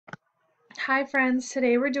Hi friends,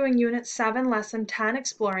 today we're doing Unit 7, Lesson 10,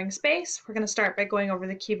 Exploring Space. We're going to start by going over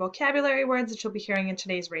the key vocabulary words that you'll be hearing in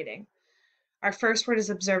today's reading. Our first word is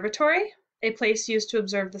observatory, a place used to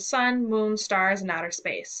observe the sun, moon, stars, and outer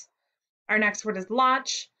space. Our next word is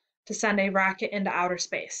launch, to send a rocket into outer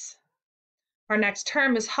space. Our next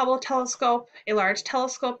term is Hubble telescope, a large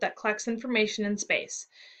telescope that collects information in space.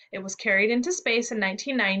 It was carried into space in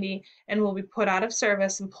 1990 and will be put out of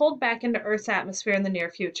service and pulled back into Earth's atmosphere in the near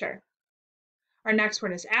future. Our next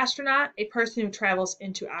word is astronaut, a person who travels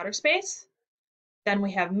into outer space. Then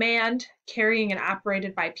we have manned, carrying and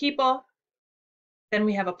operated by people. Then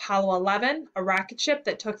we have Apollo 11, a rocket ship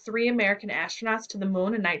that took 3 American astronauts to the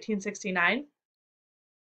moon in 1969.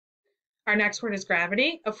 Our next word is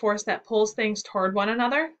gravity, a force that pulls things toward one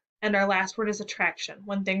another. And our last word is attraction,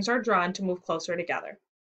 when things are drawn to move closer together.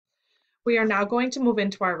 We are now going to move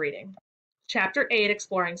into our reading. Chapter 8,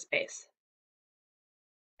 Exploring Space.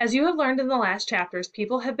 As you have learned in the last chapters,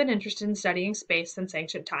 people have been interested in studying space since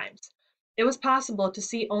ancient times. It was possible to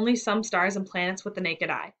see only some stars and planets with the naked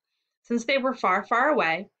eye. Since they were far, far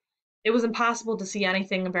away, it was impossible to see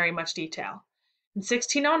anything in very much detail. In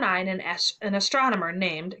 1609, an astronomer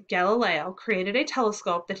named Galileo created a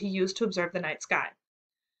telescope that he used to observe the night sky.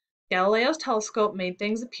 Galileo's telescope made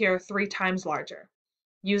things appear 3 times larger.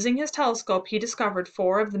 Using his telescope, he discovered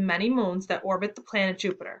 4 of the many moons that orbit the planet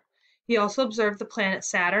Jupiter. He also observed the planet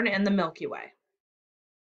Saturn and the Milky Way.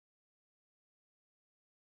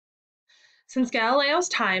 Since Galileo's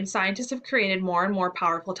time, scientists have created more and more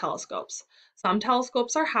powerful telescopes. Some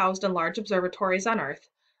telescopes are housed in large observatories on Earth.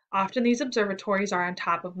 Often these observatories are on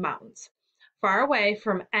top of mountains, far away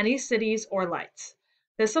from any cities or lights.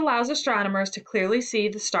 This allows astronomers to clearly see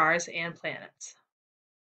the stars and planets.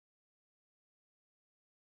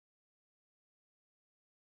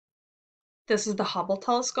 This is the Hubble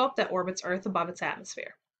telescope that orbits Earth above its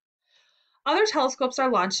atmosphere. Other telescopes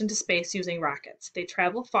are launched into space using rockets. They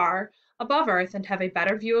travel far above Earth and have a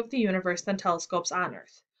better view of the universe than telescopes on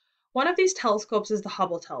Earth. One of these telescopes is the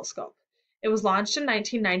Hubble telescope. It was launched in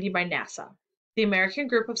 1990 by NASA, the American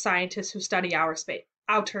group of scientists who study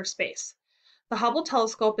outer space. The Hubble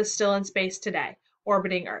telescope is still in space today,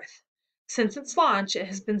 orbiting Earth. Since its launch, it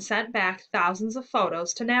has been sent back thousands of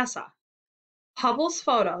photos to NASA. Hubble's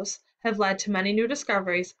photos have led to many new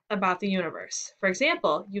discoveries about the universe. For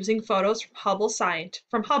example, using photos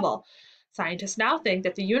from Hubble, scientists now think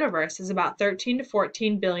that the universe is about 13 to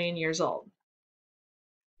 14 billion years old.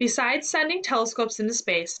 Besides sending telescopes into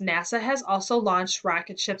space, NASA has also launched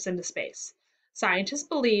rocket ships into space. Scientists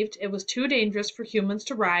believed it was too dangerous for humans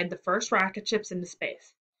to ride the first rocket ships into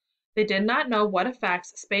space. They did not know what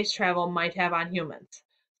effects space travel might have on humans.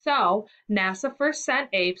 So, NASA first sent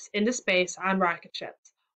apes into space on rocket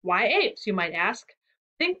ships. Why apes, you might ask?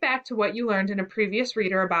 Think back to what you learned in a previous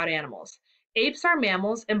reader about animals. Apes are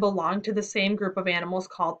mammals and belong to the same group of animals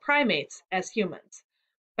called primates as humans.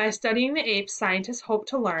 By studying the apes, scientists hope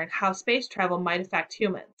to learn how space travel might affect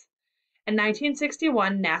humans. In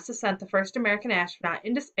 1961, NASA sent the first American astronaut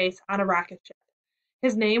into space on a rocket ship.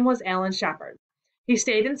 His name was Alan Shepard. He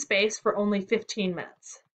stayed in space for only 15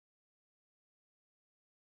 minutes.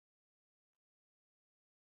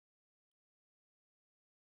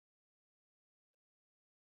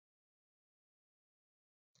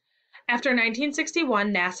 After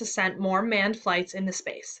 1961, NASA sent more manned flights into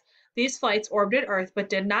space. These flights orbited Earth but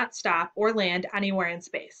did not stop or land anywhere in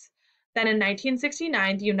space. Then in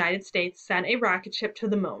 1969, the United States sent a rocket ship to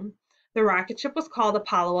the moon. The rocket ship was called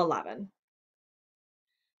Apollo 11.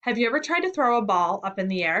 Have you ever tried to throw a ball up in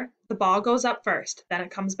the air? The ball goes up first, then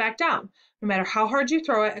it comes back down. No matter how hard you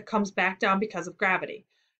throw it, it comes back down because of gravity.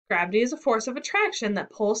 Gravity is a force of attraction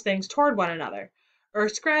that pulls things toward one another.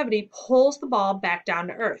 Earth's gravity pulls the ball back down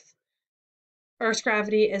to Earth. Earth's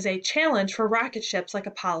gravity is a challenge for rocket ships like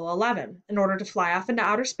Apollo 11. In order to fly off into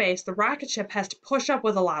outer space, the rocket ship has to push up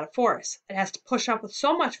with a lot of force. It has to push up with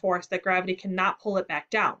so much force that gravity cannot pull it back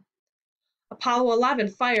down. Apollo 11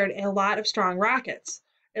 fired a lot of strong rockets.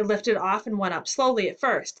 It lifted off and went up slowly at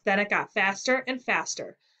first. Then it got faster and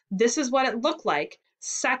faster. This is what it looked like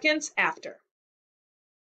seconds after.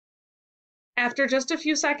 After just a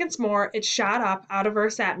few seconds more, it shot up out of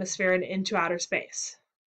Earth's atmosphere and into outer space.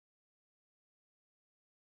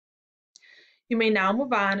 You may now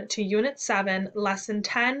move on to Unit 7, Lesson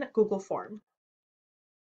 10, Google Form.